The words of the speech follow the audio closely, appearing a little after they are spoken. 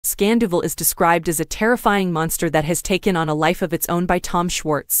Scandival is described as a terrifying monster that has taken on a life of its own by Tom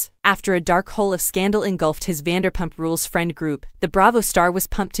Schwartz. After a dark hole of scandal engulfed his Vanderpump Rules friend group, the Bravo star was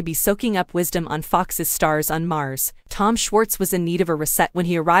pumped to be soaking up wisdom on Fox's Stars on Mars. Tom Schwartz was in need of a reset when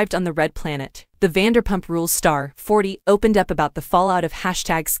he arrived on the Red Planet. The Vanderpump Rules star, 40, opened up about the fallout of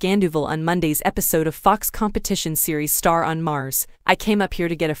 #Scandival on Monday's episode of Fox competition series Star on Mars. "I came up here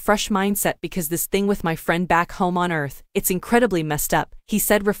to get a fresh mindset because this thing with my friend back home on Earth, it's incredibly messed up," he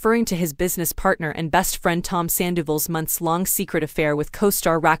said, referring to his business partner and best friend Tom Sandoval's months-long secret affair with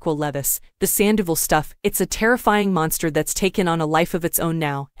co-star Raquel Leviss. "The Sandoval stuff, it's a terrifying monster that's taken on a life of its own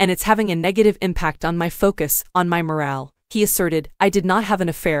now, and it's having a negative impact on my focus, on my morale," he asserted. "I did not have an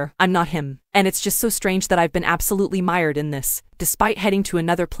affair, I'm not him. And it's just so strange that I've been absolutely mired in this." Despite heading to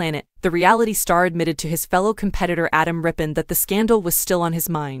another planet, the reality star admitted to his fellow competitor Adam Rippon that the scandal was still on his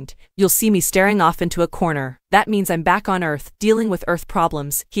mind. "You'll see me staring off into a corner. That means I'm back on Earth, dealing with Earth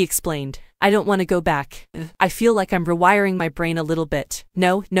problems," he explained. "I don't want to go back. I feel like I'm rewiring my brain a little bit.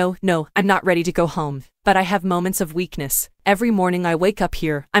 No, I'm not ready to go home. But I have moments of weakness. Every morning I wake up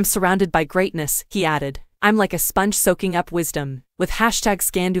here, I'm surrounded by greatness," he added. "I'm like a sponge soaking up wisdom." With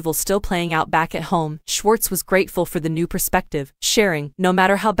 #Scandival still playing out back at home, Schwartz was grateful for the new perspective, sharing, "No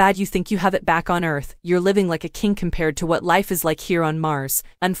matter how bad you think you have it back on Earth, you're living like a king compared to what life is like here on Mars."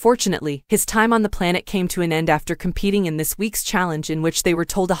 Unfortunately, his time on the planet came to an end after competing in this week's challenge in which they were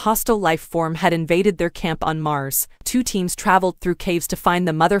told a hostile life form had invaded their camp on Mars. Two teams traveled through caves to find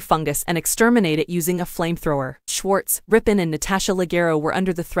the mother fungus and exterminate it using a flamethrower. Schwartz, Rippon and Natasha Leggero were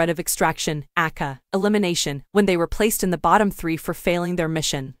under the threat of extraction, aka elimination, when they were placed in the bottom three for failing their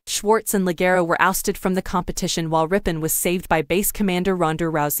mission. Schwartz and Leggero were ousted from the competition while Rippon was saved by base commander Ronda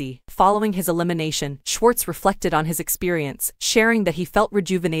Rousey. Following his elimination, Schwartz reflected on his experience, sharing that he felt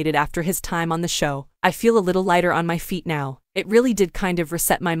rejuvenated after his time on the show. "I feel a little lighter on my feet now. It really did kind of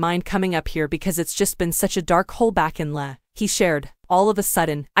reset my mind coming up here because it's just been such a dark hole back in Le," he shared. "All of a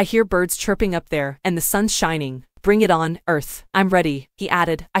sudden, I hear birds chirping up there, and the sun's shining. Bring it on, Earth. I'm ready," he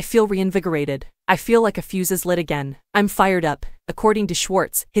added. "I feel reinvigorated. I feel like a fuse is lit again. I'm fired up." According to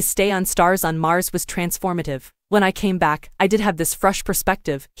Schwartz, his stay on Stars on Mars was transformative. "When I came back, I did have this fresh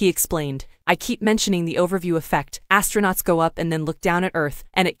perspective," he explained. "I keep mentioning the overview effect. Astronauts go up and then look down at Earth,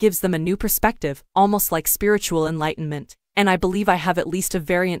 and it gives them a new perspective, almost like spiritual enlightenment. And I believe I have at least a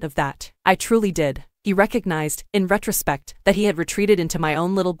variant of that. I truly did." He recognized, in retrospect, that he had retreated into my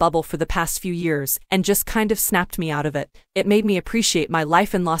own little bubble for the past few years, and just kind of snapped me out of it. "It made me appreciate my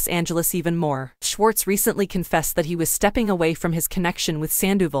life in Los Angeles even more." Schwartz recently confessed that he was stepping away from his connection with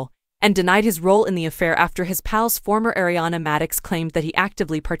Sandoval, and denied his role in the affair after his pal's former Ariana Madix claimed that he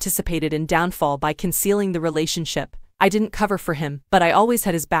actively participated in downfall by concealing the relationship. "I didn't cover for him, but I always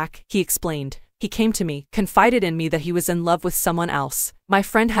had his back," he explained. "He came to me, confided in me that he was in love with someone else. My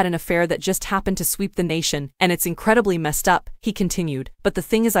friend had an affair that just happened to sweep the nation, and it's incredibly messed up," he continued. "But the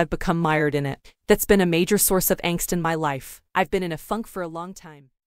thing is I've become mired in it. That's been a major source of angst in my life. I've been in a funk for a long time."